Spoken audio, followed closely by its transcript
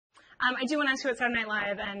I do want to ask you about Saturday Night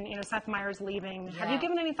Live, and Seth Meyers leaving. Yeah. Have you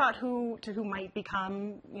given any thought who might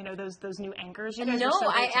become those new anchors? You guys No, are so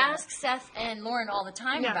I great ask Seth and Lauren all the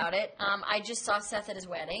time about it. I just saw Seth at his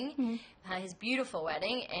wedding, his beautiful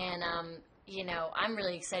wedding, and I'm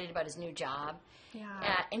really excited about his new job.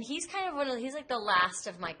 Yeah. And he's kind of he's like the last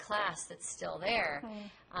of my class that's still there.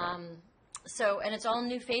 And it's all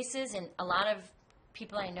new faces and a lot of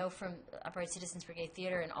people I know from Upright Citizens Brigade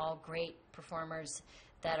Theater and all great performers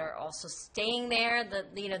that are also staying there.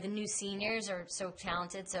 The new seniors are so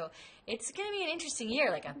talented. So it's going to be an interesting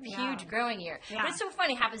year, like a huge growing year. Yeah. But it's so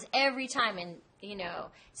funny. It happens every time. And,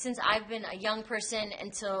 since I've been a young person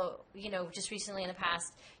until, just recently in the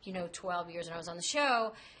past, 12 years when I was on the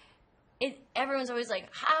show, everyone's always like,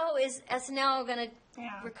 how is SNL going to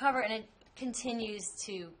recover? And it continues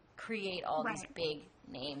to create all these big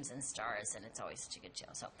names and stars, and it's always such a good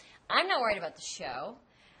show. So I'm not worried about the show.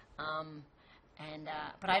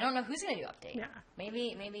 But I don't know who's going to do Update. Yeah.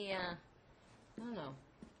 Maybe I don't know.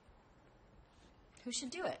 Who should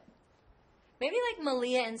do it? Maybe like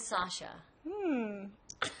Malia and Sasha. I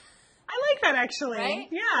like that actually. Right?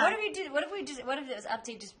 Yeah. What if it was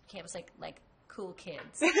Update just became like cool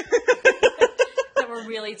kids that were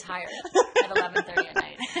really tired at 11:30 at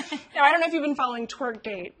night? Now, I don't know if you've been following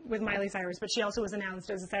Twerkgate with Miley Cyrus, but she also was announced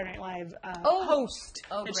as a Saturday Night Live host.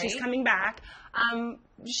 That she's coming back.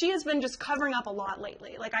 She has been just covering up a lot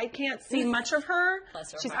lately. Like, I can't see much of her.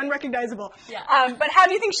 She's unrecognizable. Yeah. But how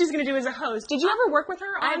do you think she's going to do as a host? Did you ever work with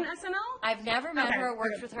her on SNL? I've never met her or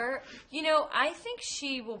worked with her. I think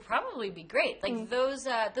she will probably be great. Like, those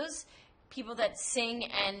people that sing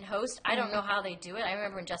and host, I don't know how they do it. I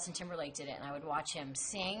remember when Justin Timberlake did it, and I would watch him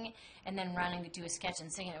sing and then run and do a sketch and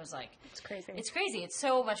sing, and it was like, it's crazy. It's crazy. It's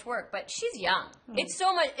so much work, but she's young. It's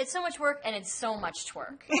so much work, and it's so much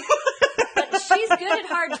twerk. But she's good at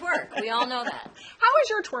hard twerk. We all know that. How is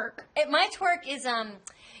your twerk? My twerk is, I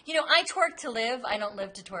twerk to live. I don't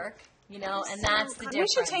live to twerk. And that's the difference. You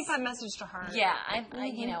should take that message to heart. Yeah,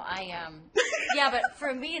 yeah, but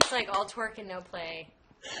for me, it's like all twerk and no play.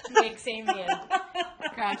 Makes me a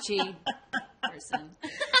grouchy person.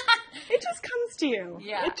 It just comes to you.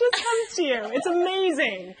 Yeah. It just comes to you. It's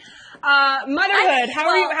amazing. Motherhood. How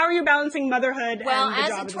are you balancing motherhood and the job?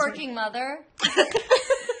 As a twerking mother,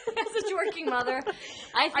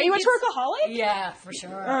 I think are you a twerkaholic? Yeah, for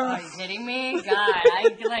sure. Are you kidding me? God,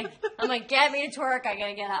 I'm like, get me to twerk. I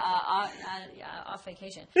gotta get off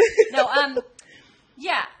vacation. No,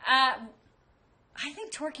 yeah. I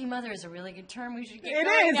think twerking mother is a really good term. We should get it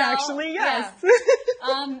going is now. Actually, yes.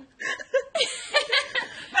 Yeah.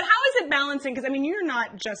 But how is it balancing? Because you're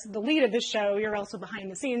not just the lead of the show. You're also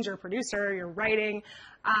behind the scenes. You're a producer. You're writing.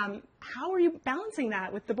 How are you balancing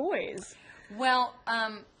that with the boys? Well,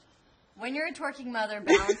 when you're a twerking mother,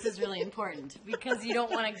 balance is really important because you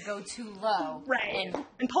don't want to go too low, right?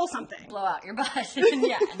 And pull something, blow out your butt,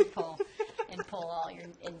 and pull all your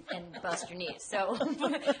and bust your knees. So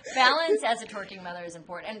balance as a twerking mother is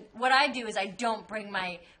important. And what I do is I don't bring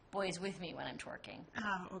my boys with me when I'm twerking.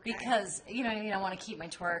 Oh, okay. Because I want to keep my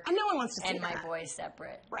twerk. And no one wants to see and that. my boys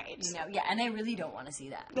separate. Right. Yeah, and they really don't want to see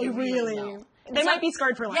that. They really. They might be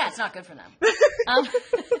scarred for life. Yeah, it's not good for them.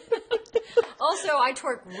 Also, I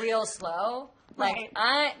twerk real slow. Like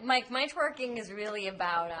my twerking is really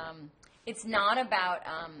about. It's not about.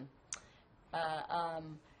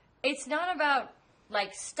 It's not about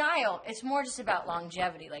like style. It's more just about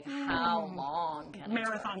longevity. Like how long can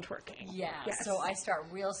marathon twerking? Yeah. Yes. So I start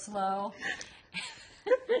real slow.